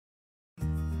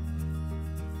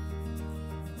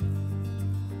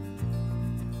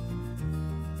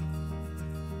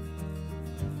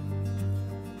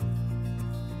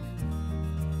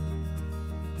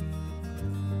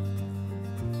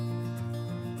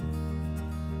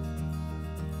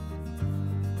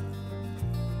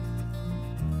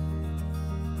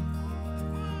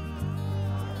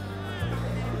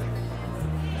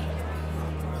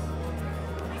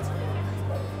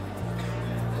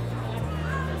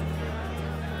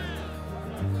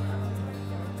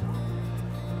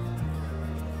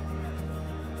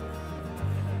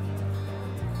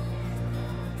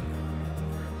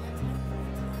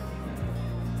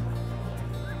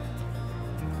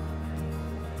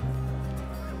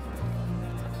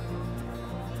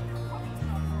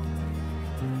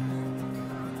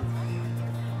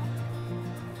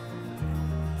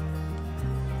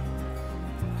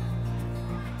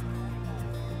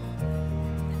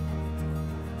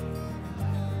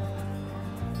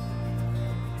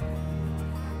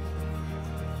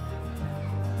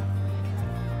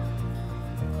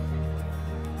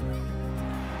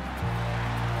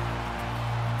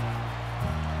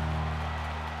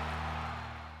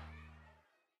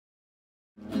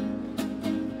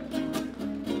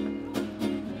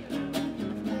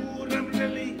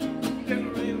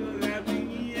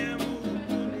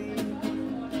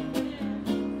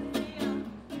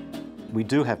We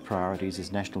do have priorities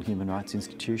as national human rights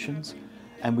institutions,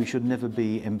 and we should never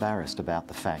be embarrassed about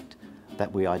the fact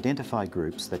that we identify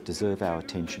groups that deserve our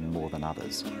attention more than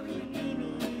others.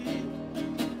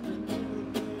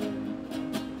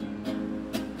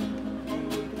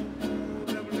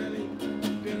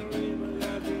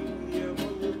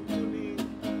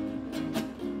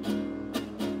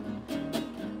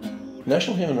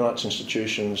 National human rights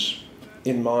institutions,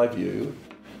 in my view,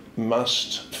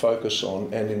 must focus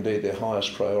on, and indeed their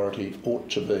highest priority ought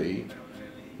to be,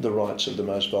 the rights of the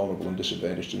most vulnerable and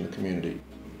disadvantaged in the community.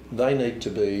 They need to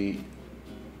be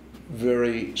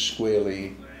very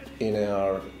squarely in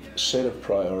our set of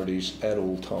priorities at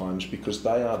all times, because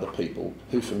they are the people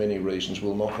who, for many reasons,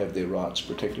 will not have their rights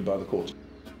protected by the courts.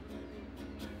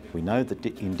 We know that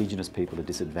Indigenous people are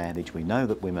disadvantaged. We know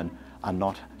that women are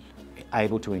not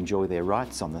able to enjoy their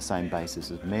rights on the same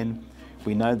basis as men.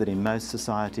 We know that in most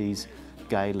societies,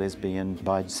 gay, lesbian,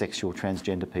 bisexual,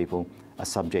 transgender people are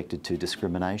subjected to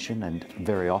discrimination and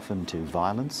very often to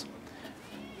violence.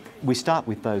 We start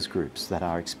with those groups that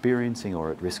are experiencing or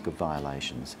at risk of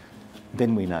violations.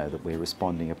 Then we know that we're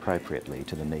responding appropriately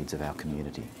to the needs of our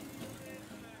community.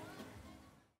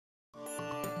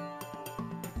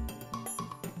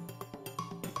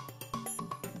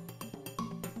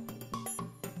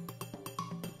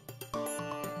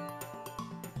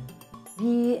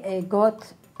 We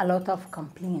got a lot of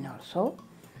complaints also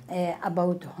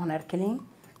about honor killing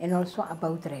and also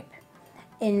about rape.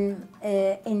 In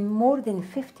more than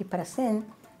 50%,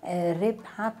 rape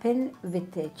happen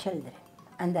with children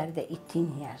under the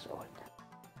 18 years old.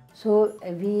 So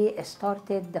we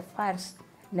started the first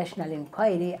national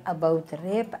inquiry about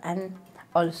rape and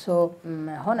also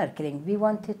honor killing. We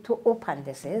wanted to open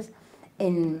this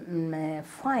and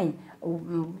find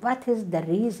what is the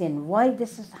reason why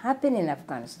this is happening in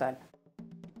Afghanistan.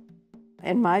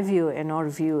 In my view, in our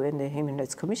view in the Human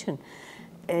Rights Commission,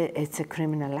 it's a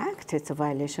criminal act. It's a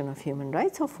violation of human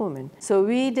rights of women. So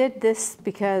we did this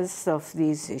because of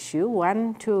these issues.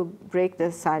 One, to break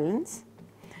the silence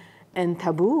and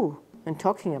taboo in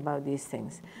talking about these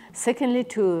things. Secondly,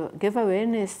 to give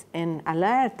awareness and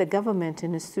alert the government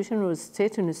institution or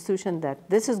state institution that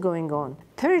this is going on.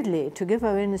 Thirdly, to give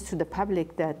awareness to the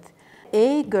public that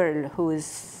a girl who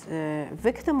is a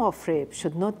victim of rape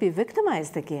should not be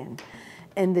victimized again,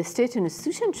 and the state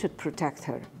institution should protect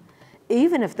her,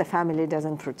 even if the family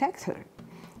doesn't protect her.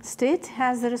 State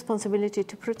has the responsibility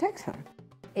to protect her.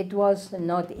 It was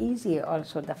not easy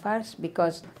also the first,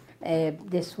 because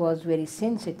this was very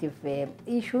sensitive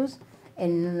issues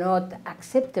and not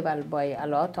acceptable by a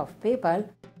lot of people.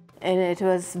 And it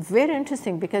was very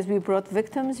interesting because we brought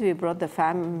victims, we brought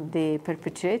the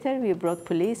perpetrator, we brought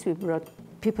police, we brought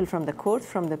people from the court,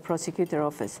 from the prosecutor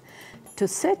office, to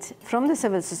sit from the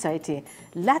civil society.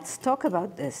 Let's talk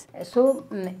about this. So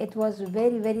it was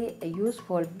very, very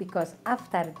useful, because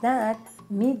after that,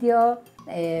 media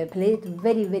played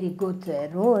very, very good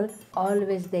role.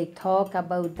 Always they talk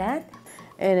about that.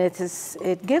 And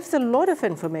it gives a lot of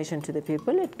information to the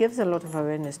people. It gives a lot of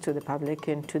awareness to the public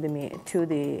and to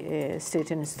the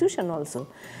state institution also.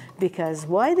 Because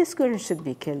why this girl should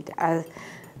be killed?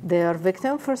 They are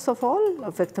victim, first of all, a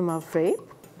victim of rape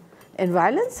and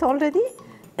violence already.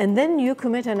 And then you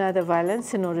commit another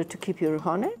violence in order to keep your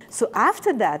honor. So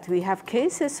after that, we have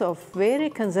cases of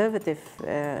very conservative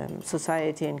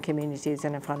society and communities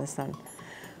in Afghanistan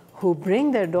who bring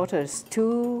their daughters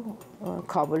to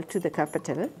Kabul, to the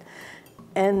capital.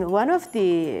 And one of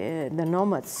the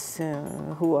nomads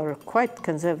who are quite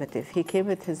conservative, he came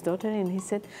with his daughter and he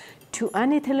said, to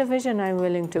any television I'm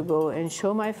willing to go and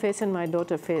show my face and my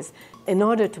daughter's face in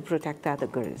order to protect other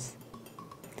girls.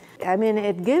 I mean,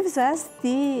 it gives us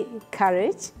the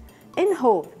courage and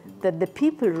hope that the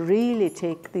people really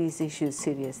take these issues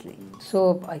seriously.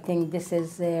 So I think this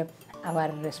is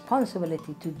our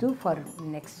responsibility to do for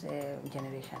next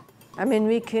generation. I mean,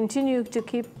 we continue to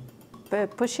keep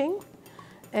pushing,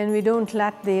 and we don't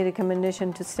let the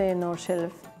recommendation to stay in our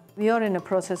shelf. We are in a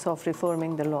process of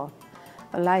reforming the law.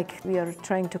 Like we are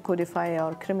trying to codify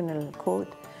our criminal code,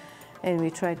 and we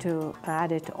try to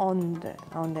add it on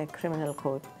the criminal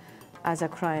code as a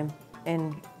crime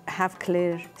and have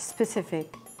clear,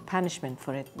 specific punishment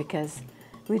for it, because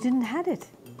we didn't have it.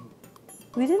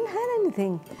 We didn't have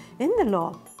anything in the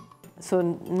law. So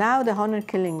now the honor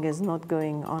killing is not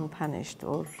going unpunished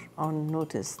or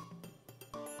unnoticed.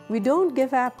 We don't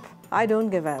give up. I don't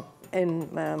give up,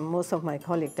 and most of my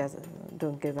colleagues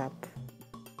don't give up.